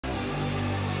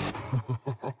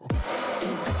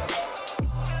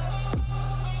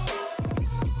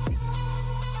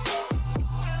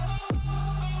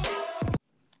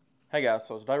Hey guys,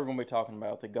 so today we're going to be talking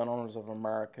about the Gun Owners of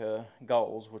America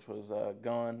goals, which was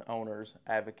Gun Owners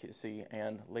Advocacy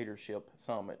and Leadership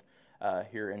Summit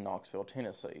here in Knoxville,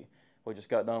 Tennessee. We just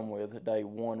got done with day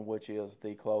one, which is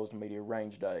the closed media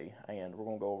range day, and we're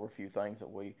going to go over a few things that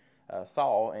we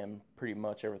saw and pretty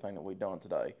much everything that we've done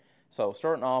today. So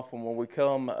starting off, when we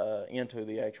come into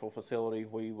the actual facility,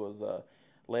 we was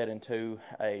led into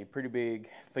a pretty big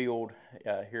field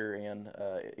here in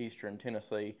eastern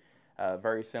Tennessee.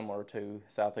 Very similar to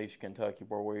southeast Kentucky,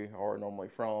 where we are normally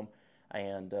from,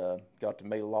 and got to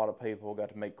meet a lot of people. Got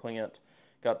to meet Clint.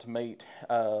 Got to meet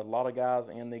a lot of guys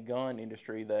in the gun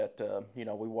industry that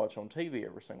we watch on TV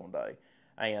every single day,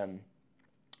 and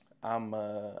I'm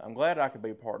glad I could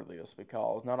be a part of this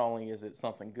because not only is it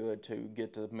something good to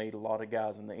get to meet a lot of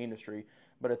guys in the industry,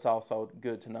 but it's also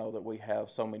good to know that we have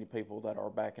so many people that are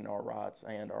backing our rights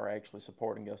and are actually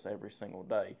supporting us every single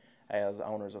day as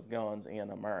owners of guns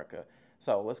in America.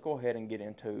 So let's go ahead and get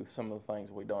into some of the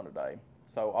things we've done today.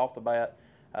 So off the bat,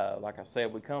 like I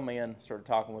said, we come in, started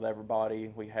talking with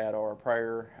everybody. We had our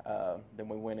prayer, then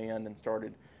we went in and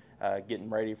started getting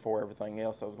ready for everything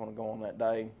else that was going to go on that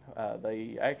day.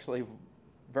 They actually,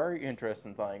 very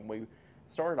interesting thing, we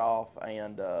started off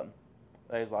and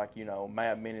they was like,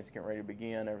 Mad Minutes getting ready to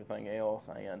begin, everything else,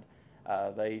 and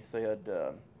they said,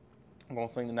 I'm going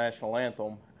to sing the national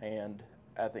anthem, and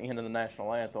at the end of the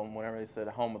national anthem, whenever they said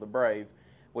Home of the Brave,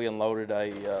 we unloaded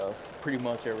pretty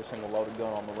much every single loaded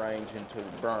gun on the range into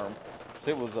the berm.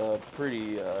 So it was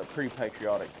pretty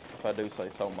patriotic, if I do say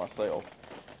so myself.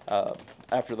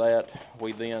 After that,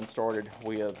 we then started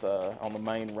with on the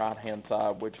main right-hand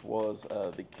side, which was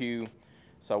the Q.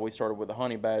 So we started with the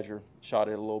Honey Badger, shot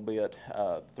it a little bit,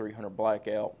 300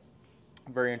 Blackout.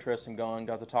 Very interesting gun.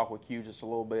 Got to talk with Q just a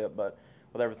little bit, but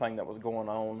with everything that was going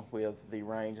on with the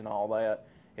range and all that,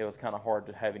 it was kind of hard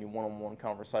to have any one-on-one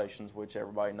conversations, which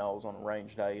everybody knows on a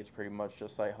range day. It's pretty much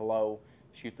just say hello,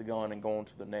 shoot the gun, and go on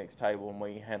to the next table, and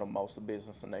we handle most of the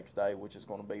business the next day, which is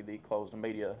going to be the closed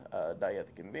media day at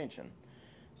the convention.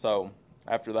 So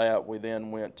after that, we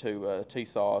then went to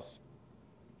T-Sauce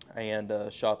and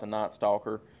shot the Night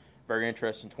Stalker. Very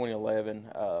interesting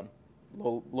 2011.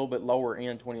 Little bit lower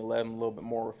end 2011, a little bit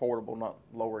more affordable, not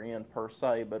lower end per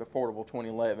se, but affordable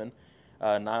 2011.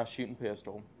 Nice shooting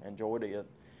pistol, enjoyed it.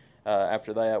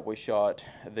 After that, we shot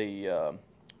the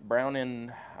Browning.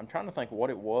 I'm trying to think what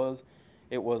it was.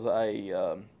 It was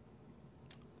a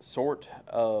sort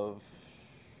of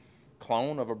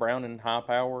clone of a Browning high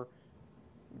power.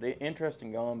 The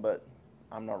interesting gun, but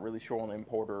I'm not really sure on the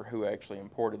importer who actually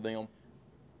imported them.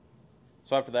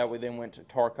 So after that, we then went to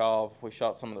Tarkov. We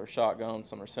shot some of their shotguns,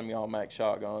 some of their semi-automatic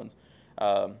shotguns.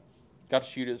 Got to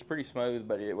shoot it. It's pretty smooth,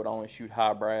 but it would only shoot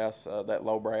high brass. That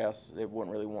low brass, it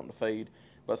wouldn't really want to feed,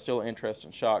 but still an interesting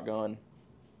shotgun.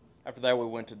 After that, we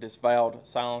went to Disavowed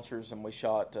Silencers, and we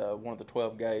shot one of the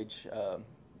 12-gauge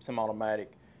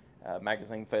semi-automatic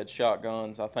magazine-fed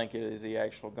shotguns. I think it is the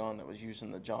actual gun that was used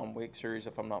in the John Wick series,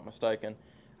 if I'm not mistaken.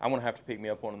 I'm going to have to pick me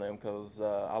up one of them because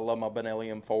I love my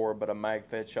Benelli M4, but a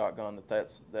mag-fed shotgun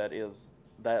that is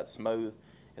that smooth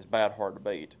is bad hard to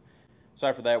beat. So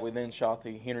after that, we then shot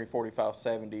the Henry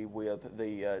 4570 with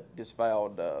the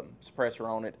disavowed suppressor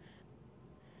on it.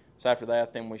 So after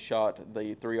that, then we shot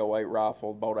the 308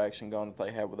 rifle bolt-action gun that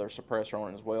they had with their suppressor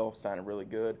on it as well. Sounded really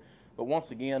good. But once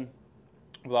again,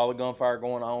 with all the gunfire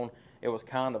going on, it was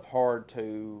kind of hard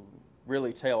to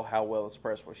really tell how well the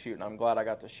suppressor was shooting. I'm glad I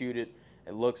got to shoot it.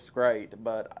 It looks great,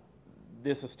 but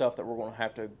this is stuff that we're going to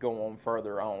have to go on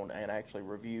further on and actually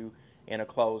review in a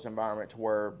closed environment to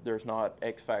where there's not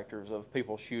X factors of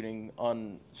people shooting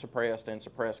unsuppressed and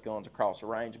suppressed guns across the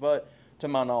range. But to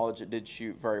my knowledge, it did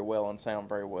shoot very well and sound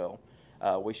very well.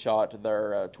 We shot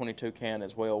their 22 can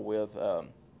as well with a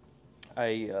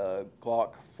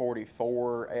Glock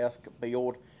 44-esque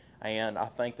build, and I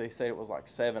think they said it was like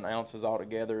 7 ounces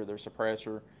altogether, their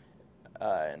suppressor.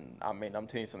 And I mean, I'm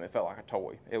telling you something, it felt like a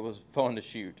toy. It was fun to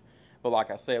shoot. But like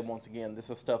I said, once again,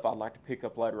 this is stuff I'd like to pick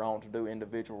up later on to do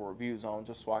individual reviews on,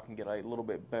 just so I can get a little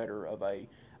bit better of a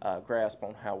grasp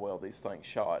on how well these things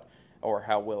shot, or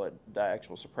how well the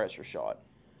actual suppressor shot.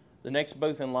 The next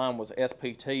booth in line was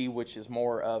SPT, which is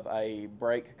more of a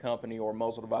brake company or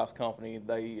muzzle device company.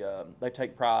 They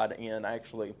take pride in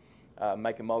actually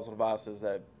making muzzle devices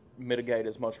that mitigate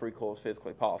as much recoil as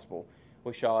physically possible.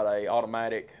 We shot a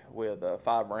automatic with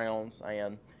 5 rounds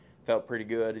and felt pretty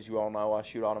good. As you all know, I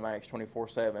shoot automatics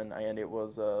 24/7, and it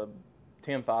was a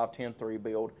 10.5, 10.3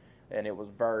 build, and it was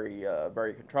very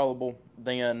controllable.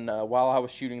 Then while I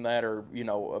was shooting that, or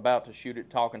about to shoot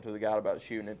it, talking to the guy about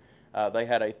shooting it, they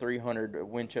had a 300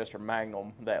 Winchester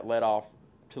Magnum that let off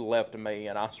to the left of me,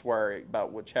 and I swear it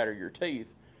about would chatter your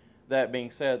teeth. that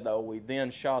being said, though, we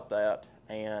then shot that,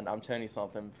 and I'm telling you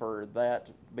something, for that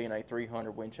being a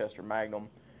 300 Winchester Magnum,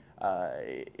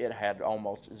 it had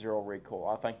almost zero recoil.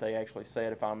 I think they actually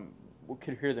said, if we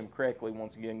could hear them correctly,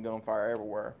 once again, gunfire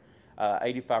everywhere,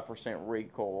 85%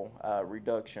 recoil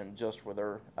reduction just with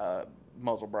their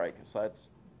muzzle brake. So that's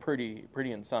pretty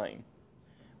insane.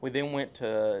 We then went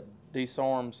to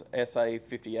Disarm's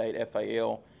SA58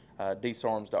 FAL,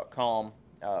 disarms.com.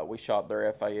 We shot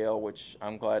their FAL, which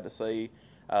I'm glad to see.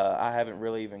 I haven't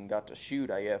really even got to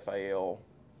shoot a FAL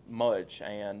much,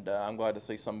 and I'm glad to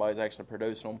see somebody's actually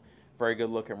producing them. Very good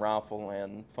looking rifle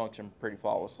and function pretty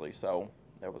flawlessly, so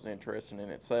that was interesting in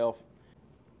itself.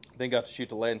 Then got to shoot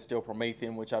the lead and steel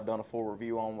Promethean, which I've done a full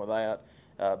review on with that.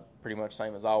 Pretty much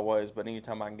same as always, but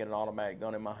anytime I can get an automatic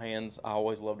gun in my hands, I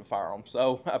always love to fire them.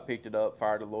 So I picked it up,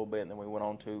 fired it a little bit, and then we went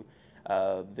on to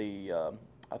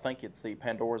I think it's the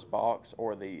Pandora's box,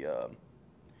 or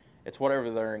it's whatever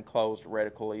their enclosed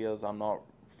reticle is. I'm not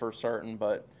for certain,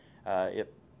 but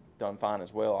it done fine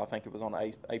as well. I think it was on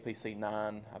the APC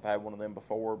 9. I've had one of them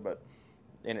before, but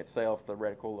in itself, the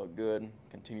reticle looked good.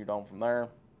 Continued on from there.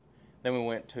 Then we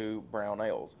went to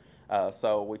Brownells.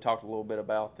 So we talked a little bit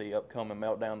about the upcoming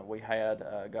meltdown that we had.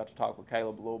 Got to talk with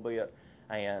Caleb a little bit,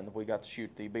 and we got to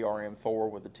shoot the BRM4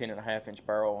 with the 10.5-inch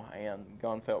barrel, and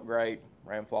gun felt great,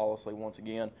 ran flawlessly once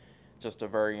again. Just a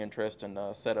very interesting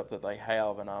setup that they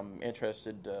have, and I'm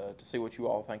interested to see what you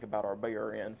all think about our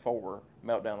BRM4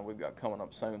 meltdown that we've got coming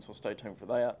up soon, so stay tuned for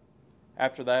that.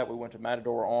 After that, we went to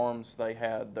Matador Arms. They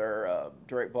had their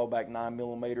direct blowback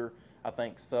 9mm, I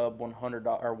think sub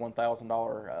 $100 or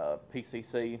 $1,000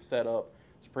 PCC setup.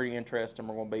 It's pretty interesting.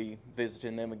 We're going to be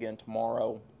visiting them again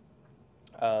tomorrow.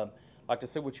 Like to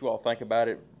see what you all think about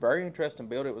it. Very interesting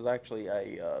build. It was actually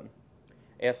a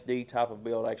SD type of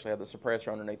build. Actually had the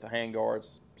suppressor underneath the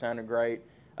handguards. Sounded great.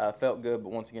 Felt good,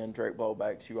 but once again, direct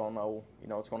blowbacks, you all know,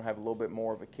 it's going to have a little bit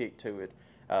more of a kick to it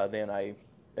than a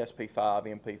SP5,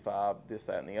 MP5, this,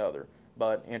 that, and the other.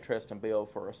 But interesting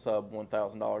build for a sub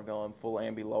 $1,000 gun, full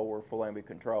ambi lower, full ambi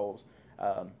controls.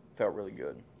 Felt really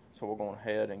good. So we're going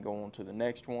ahead and go on to the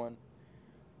next one.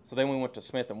 So then we went to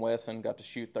Smith & Wesson, got to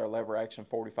shoot their lever action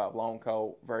 45 long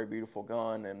Colt. Very beautiful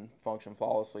gun and functioned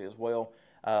flawlessly as well.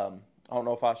 I don't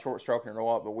know if I was short stroking it or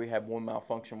what, but we had one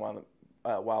malfunction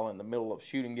while in the middle of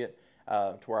shooting it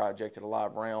to where I ejected a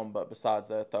live round. But besides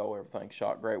that, though, everything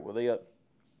shot great with it.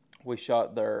 We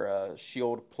shot their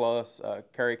Shield Plus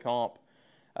carry comp.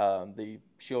 The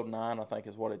Shield 9, I think,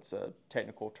 is what its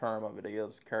technical term of it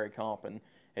is, carry comp, and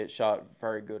it shot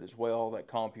very good as well. That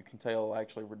comp, you can tell,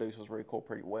 actually reduces recoil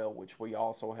pretty well, which we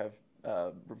also have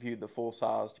reviewed the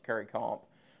full-sized carry comp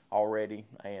already,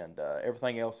 and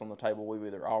everything else on the table we've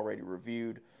either already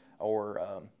reviewed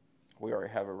or we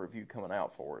already have a review coming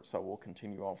out for it, so we'll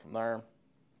continue on from there.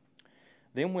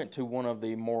 Then went to one of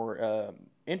the more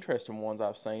interesting ones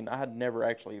I've seen. I had never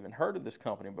actually even heard of this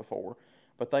company before,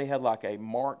 but they had like a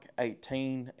Mark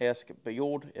 18-esque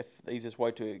build, if the easiest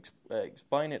way to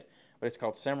explain it, but it's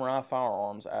called Samurai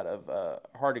Firearms out of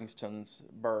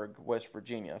Hardingstonsburg, West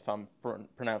Virginia, if I'm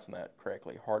pronouncing that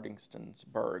correctly,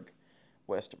 Hardingstonsburg,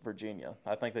 West Virginia.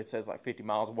 I think they say it's like 50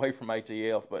 miles away from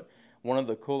ATF, but one of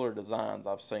the cooler designs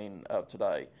I've seen of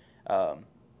today.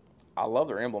 I love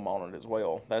their emblem on it as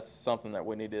well. That's something that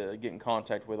we need to get in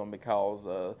contact with them, because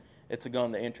it's a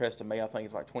gun that interested me. I think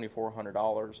it's like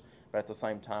 $2,400, but at the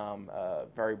same time,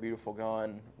 very beautiful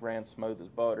gun, ran smooth as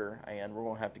butter, and we're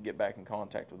going to have to get back in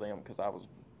contact with them because I was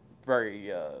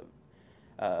very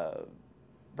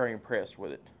impressed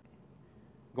with it.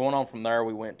 Going on from there,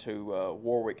 we went to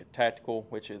Warwick Tactical,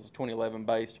 which is a 2011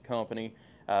 based company,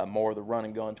 more of the run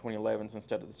and gun 2011s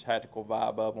instead of the tactical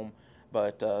vibe of them,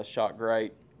 but shot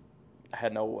great.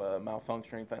 Had no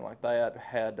malfunction or anything like that.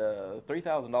 Had a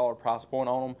 $3,000 price point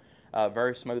on them.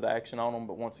 Very smooth action on them,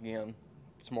 but once again,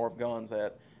 it's more of guns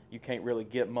that you can't really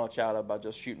get much out of by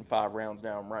just shooting 5 rounds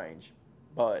down range.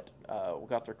 But we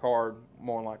got their card.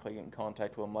 More than likely get in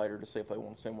contact with them later to see if they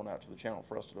want to send one out to the channel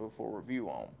for us to do a full review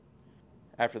on.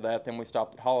 After that, then we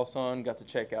stopped at Holosun, got to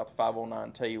check out the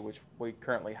 509T, which we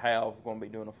currently have. We're going to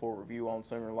be doing a full review on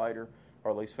sooner or later,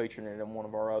 or at least featuring it in one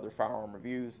of our other firearm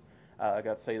reviews. I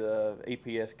got to see the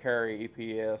EPS carry,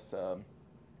 EPS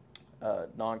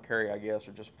non-carry, I guess,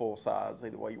 or just full size,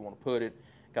 either way you want to put it.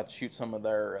 Got to shoot some of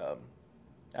their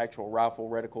actual rifle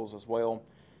reticles as well.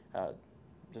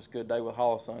 Just a good day with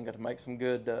Holosun. Got to make some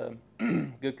good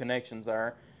good connections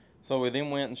there. So we then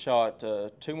went and shot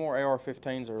 2 more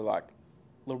AR-15s that are like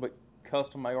a little bit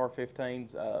custom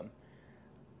AR-15s.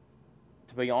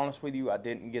 To be honest with you, I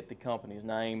didn't get the company's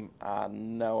name. I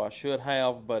know I should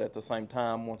have, but at the same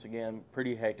time, once again,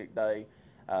 pretty hectic day.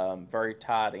 very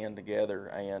tied in together,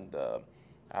 and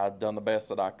I've done the best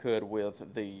that I could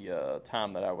with the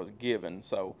time that I was given.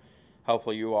 So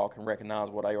hopefully you all can recognize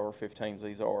what AR-15s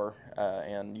these are,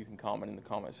 and you can comment in the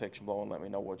comment section below and let me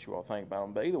know what you all think about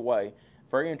them. But either way,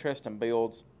 very interesting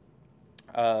builds.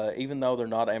 Even though they're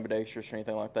not ambidextrous or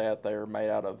anything like that, they're made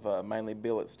out of mainly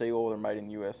billet steel. They're made in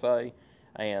the USA,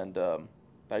 and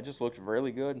they just looked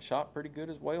really good and shot pretty good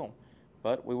as well.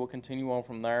 But we will continue on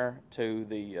from there to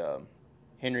the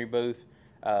Henry booth.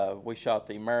 We shot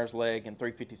the Mare's Leg and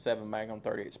 357 Magnum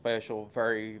 38 Special.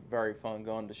 Very, very fun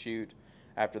gun to shoot.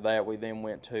 After that, we then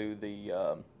went to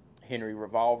the Henry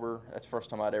revolver. That's the first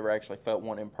time I'd ever actually felt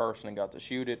one in person and got to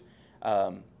shoot it.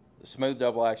 Smooth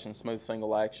double action, smooth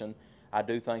single action. I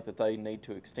do think that they need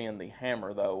to extend the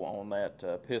hammer, though, on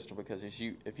that pistol, because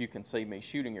if you can see me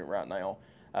shooting it right now,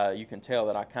 you can tell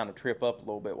that I kind of trip up a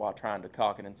little bit while trying to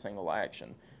cock it in single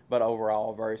action. But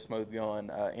overall, very smooth gun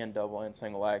in double and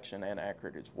single action, and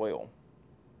accurate as well.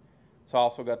 So I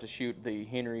also got to shoot the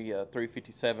Henry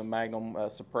 357 Magnum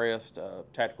suppressed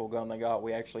tactical gun they got.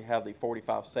 We actually have the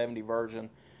 4570 version,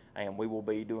 and we will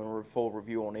be doing a full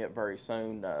review on it very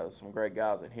soon. Some great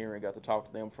guys at Henry, got to talk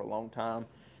to them for a long time.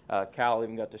 Kyle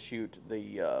even got to shoot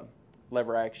the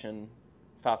lever action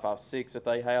 5.56 that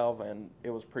they have, and it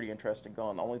was a pretty interesting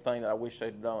gun. The only thing that I wish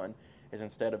they'd done is,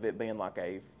 instead of it being like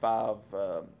a five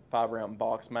round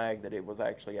box mag, that it was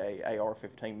actually a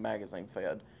AR-15 magazine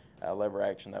fed lever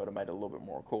action. That would have made it a little bit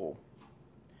more cool.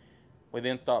 We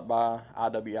then stopped by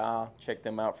IWI, checked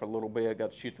them out for a little bit,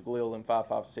 got to shoot the Glil in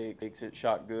 5.56. It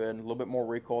shot good, a little bit more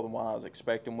recoil than what I was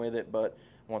expecting with it, but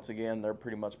once again, they're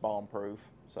pretty much bomb proof,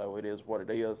 so it is what it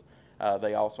is.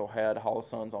 They also had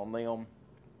Holosuns on them.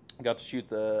 Got to shoot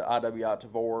the IWI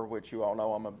Tavor, which you all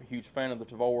know I'm a huge fan of the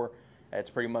Tavor. It's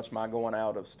pretty much my going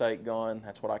out of state gun.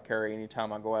 That's what I carry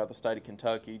anytime I go out of the state of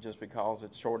Kentucky, just because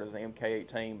it's short as an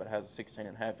MK18 but has a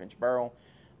 16.5-inch barrel.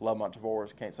 Love my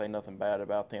Tavors, can't say nothing bad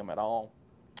about them at all.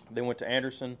 Then went to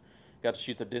Anderson, got to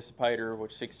shoot the Dissipator,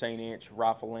 which 16-inch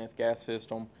rifle length gas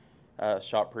system.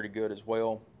 Shot pretty good as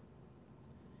well.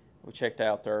 We checked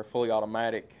out their fully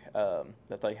automatic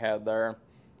that they had there,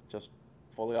 just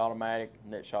fully automatic,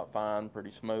 and it shot fine,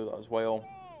 pretty smooth as well.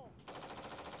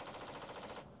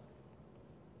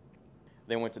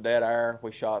 Then went to Dead Air.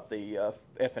 We shot the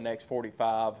FNX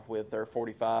 45 with their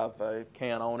 45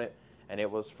 can on it, and it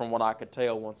was, from what I could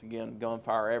tell, once again,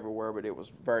 gunfire everywhere, but it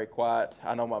was very quiet.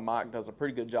 I know my mic does a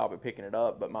pretty good job at picking it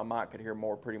up, but my mic could hear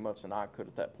more pretty much than I could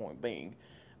at that point being.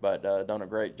 But done a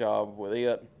great job with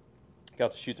it.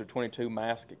 Got to shoot their 22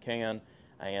 mask can,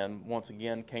 and once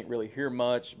again, can't really hear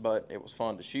much, but it was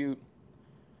fun to shoot.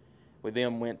 We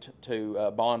then went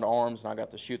to Bond Arms, and I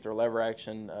got to shoot their lever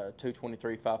action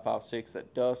 223 5.56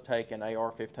 that does take an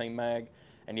AR-15 mag.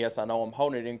 And yes, I know I'm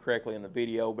holding it incorrectly in the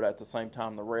video, but at the same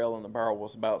time, the rail and the barrel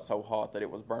was about so hot that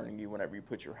it was burning you whenever you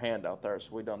put your hand out there, so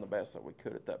we done the best that we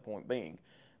could at that point being.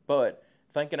 But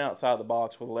thinking outside the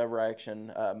box with a lever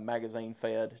action magazine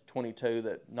fed 22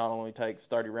 that not only takes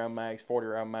 30 round mags, 40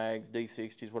 round mags,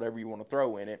 D60s, whatever you want to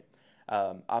throw in it,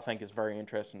 I think it's very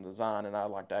interesting design, and I'd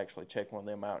like to actually check one of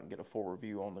them out and get a full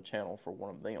review on the channel for one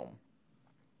of them.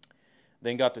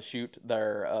 Then got to shoot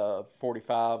their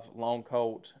 45 long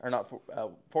Colt, or not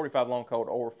 45 long Colt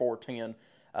or 410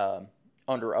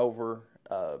 under-over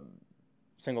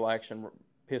single action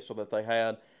pistol that they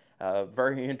had.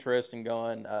 Very interesting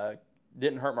gun.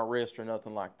 Didn't hurt my wrist or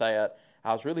nothing like that.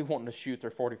 I was really wanting to shoot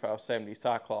their 4570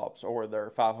 Cyclops or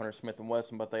their 500 Smith &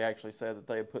 Wesson, but they actually said that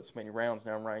they had put so many rounds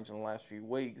down range in the last few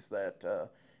weeks that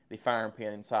the firing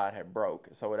pin inside had broke.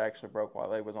 So it actually broke while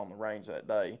they was on the range that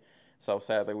day. So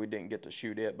sadly, we didn't get to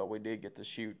shoot it, but we did get to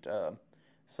shoot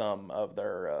some of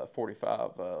their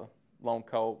 45 Lone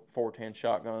Colt 410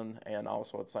 shotgun, and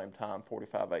also at the same time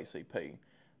 45 ACP.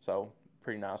 So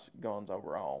pretty nice guns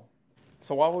overall.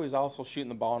 So while we was also shooting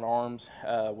the Bond Arms,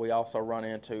 we also run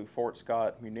into Fort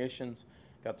Scott Munitions.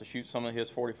 Got to shoot some of his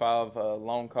 45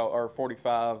 Lone Colt or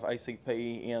 45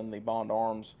 ACP in the Bond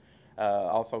Arms.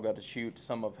 Also got to shoot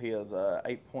some of his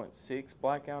 8.6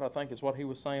 Blackout, I think is what he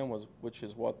was saying, which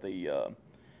is what the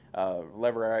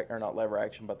not lever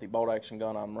action, but the bolt action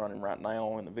gun I'm running right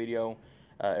now in the video.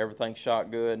 Everything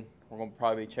shot good. We're going to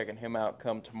probably be checking him out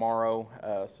come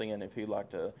tomorrow, seeing if he'd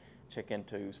like to check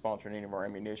into sponsoring any of our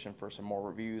ammunition for some more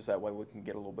reviews. That way we can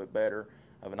get a little bit better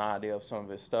of an idea of some of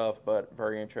his stuff, but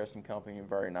very interesting company and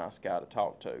very nice guy to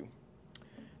talk to.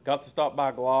 Got to stop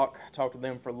by Glock, talk to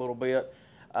them for a little bit.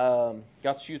 Got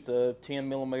to shoot the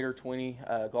 10mm 20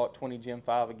 Glock 20 Gen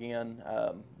 5 again.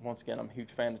 Once again, I'm a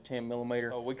huge fan of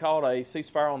 10mm. So we called a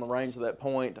ceasefire on the range at that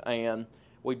point, and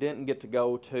we didn't get to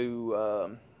go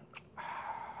to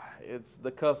It's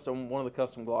the one of the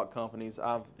custom Glock companies.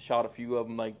 I've shot a few of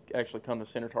them. They actually come to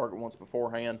center target once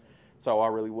beforehand, so I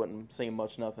really wouldn't see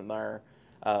much nothing there.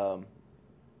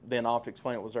 Then Optics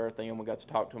Planet was there at the end. We got to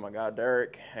talk to my guy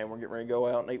Derek, and we're getting ready to go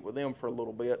out and eat with them for a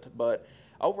little bit. But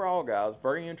overall, guys,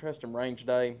 very interesting range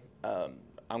day.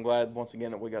 I'm glad once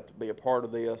again that we got to be a part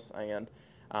of this, and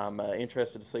I'm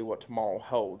interested to see what tomorrow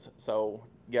holds. So,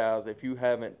 guys, if you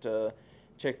haven't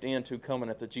checked into coming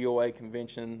at the GOA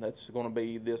convention, that's going to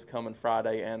be this coming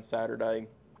Friday and Saturday,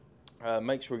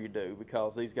 make sure you do,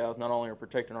 because these guys not only are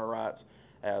protecting our rights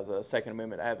as Second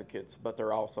Amendment advocates, but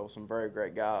they're also some very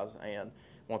great guys. And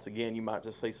once again, you might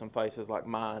just see some faces like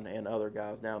mine and other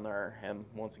guys down there. And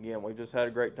once again, we've just had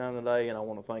a great time today, and I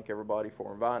want to thank everybody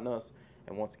for inviting us.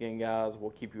 And once again, guys,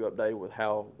 we'll keep you updated with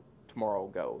how tomorrow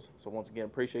goes. So once again,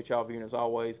 appreciate y'all viewing as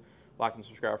always. Like and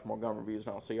subscribe for more gun reviews,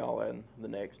 and I'll see y'all in the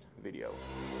next video.